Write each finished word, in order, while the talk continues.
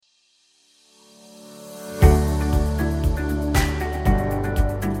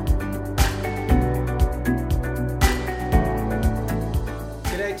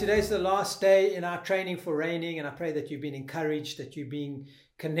today's the last day in our training for reigning, and I pray that you've been encouraged, that you've been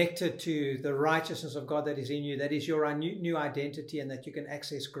connected to the righteousness of God that is in you, that is your new identity, and that you can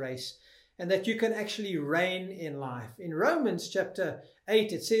access grace, and that you can actually reign in life. In Romans chapter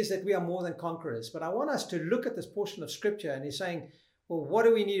 8, it says that we are more than conquerors, but I want us to look at this portion of scripture, and he's saying, well, what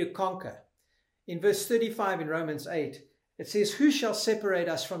do we need to conquer? In verse 35 in Romans 8, it says, who shall separate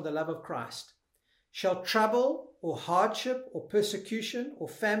us from the love of Christ? Shall trouble or hardship or persecution or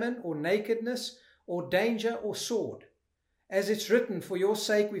famine or nakedness or danger or sword? As it's written, for your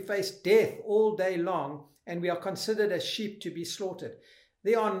sake we face death all day long, and we are considered as sheep to be slaughtered.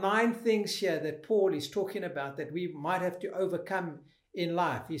 There are 9 things here that Paul is talking about that we might have to overcome in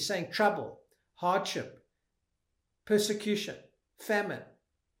life. He's saying trouble, hardship, persecution, famine,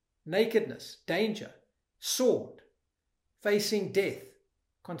 nakedness, danger, sword, facing death,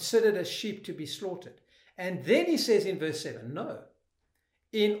 considered as sheep to be slaughtered. And then he says in verse 7, no,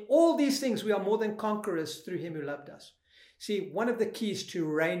 in all these things we are more than conquerors through him who loved us. See, one of the keys to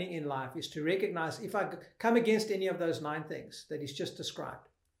reigning in life is to recognize if I come against any of those 9 things that he's just described,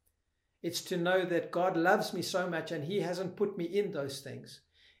 it's to know that God loves me so much and he hasn't put me in those things.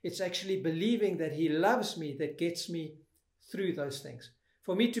 It's actually believing that he loves me that gets me through those things.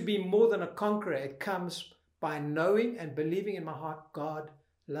 For me to be more than a conqueror, it comes by knowing and believing in my heart, God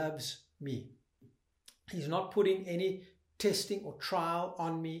loves me. He's not putting any testing or trial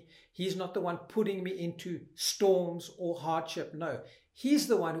on me. He's not the one putting me into storms or hardship. No, he's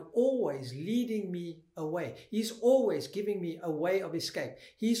the one who always leading me away. He's always giving me a way of escape.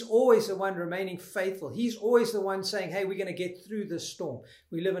 He's always the one remaining faithful. He's always the one saying, hey, we're going to get through this storm.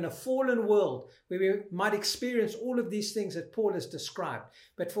 We live in a fallen world where we might experience all of these things that Paul has described.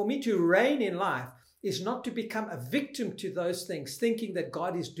 But for me to reign in life is not to become a victim to those things, thinking that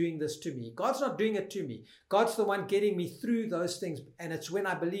God is doing this to me. God's not doing it to me. God's the one getting me through those things. And it's when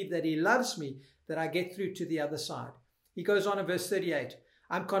I believe that he loves me that I get through to the other side. He goes on in verse 38.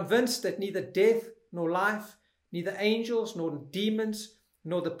 I'm convinced that neither death nor life, neither angels nor demons,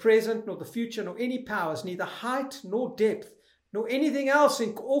 nor the present nor the future, nor any powers, neither height nor depth, nor anything else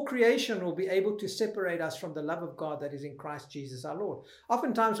in all creation will be able to separate us from the love of God that is in Christ Jesus our Lord.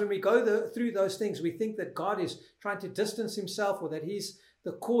 Oftentimes when we go through those things, we think that God is trying to distance himself or that he's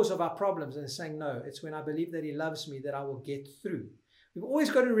the cause of our problems, and saying, no, it's when I believe that he loves me that I will get through. We've always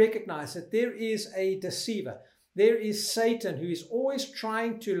got to recognize that there is a deceiver. There is Satan who is always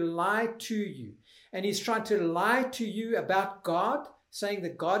trying to lie to you. And he's trying to lie to you about God, saying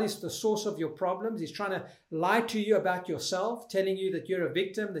that God is the source of your problems. He's trying to lie to you about yourself, telling you that you're a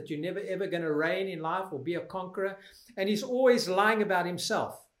victim, that you're never ever going to reign in life or be a conqueror. And he's always lying about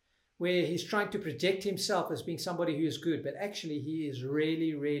himself, where he's trying to project himself as being somebody who is good, but actually he is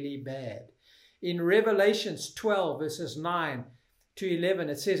really, really bad. In Revelations 12, verses 9 to 11,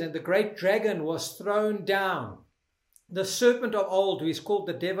 it says, and the great dragon was thrown down, the serpent of old, who is called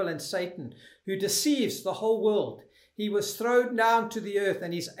the devil and Satan, who deceives the whole world. He was thrown down to the earth,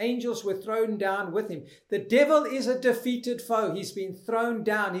 and his angels were thrown down with him. The devil is a defeated foe. He's been thrown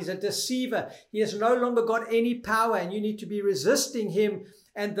down. He's a deceiver. He has no longer got any power, and you need to be resisting him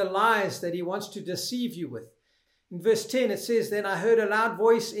and the lies that he wants to deceive you with. In verse 10, it says, then I heard a loud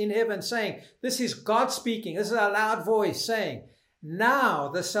voice in heaven saying, this is God speaking. This is a loud voice saying, now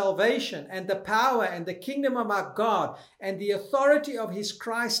the salvation and the power and the kingdom of our God and the authority of his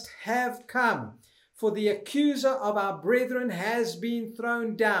Christ have come. For the accuser of our brethren has been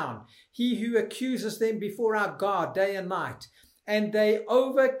thrown down, he who accuses them before our God day and night. And they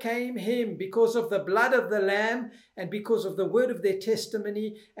overcame him because of the blood of the Lamb and because of the word of their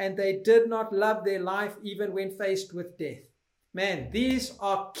testimony, and they did not love their life even when faced with death. Man, these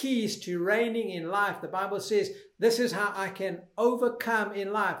are keys to reigning in life. The Bible says this is how I can overcome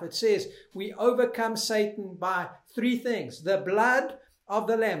in life. It says we overcome Satan by 3 things. The blood of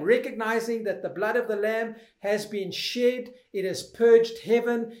the Lamb, recognizing that the blood of the Lamb has been shed. It has purged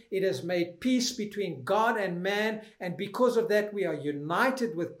heaven. It has made peace between God and man. And because of that, we are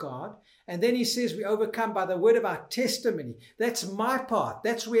united with God. And then he says we overcome by the word of our testimony. That's my part.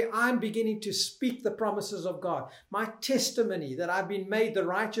 That's where I'm beginning to speak the promises of God. My testimony that I've been made the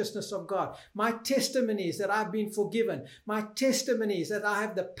righteousness of God. My testimony is that I've been forgiven. My testimony is that I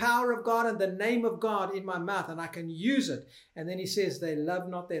have the power of God and the name of God in my mouth, and I can use it. And then he says they love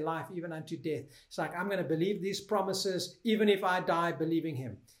not their life even unto death. It's like I'm going to believe these promises even if I die believing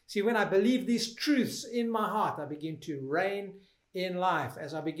him. See, when I believe these truths in my heart, I begin to reign in life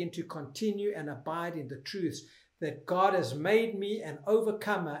as I begin to continue and abide in the truths that God has made me an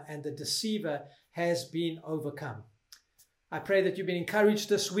overcomer and the deceiver has been overcome. I pray that you've been encouraged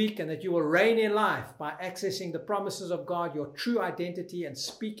this week and that you will reign in life by accessing the promises of God, your true identity, and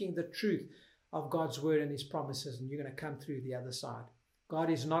speaking the truth of God's word and his promises, and you're going to come through the other side. God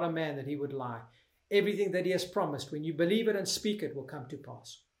is not a man that he would lie. Everything that he has promised, when you believe it and speak it, will come to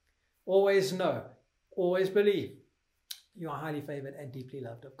pass. Always know, always believe you are highly favored and deeply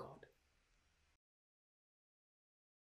loved of God.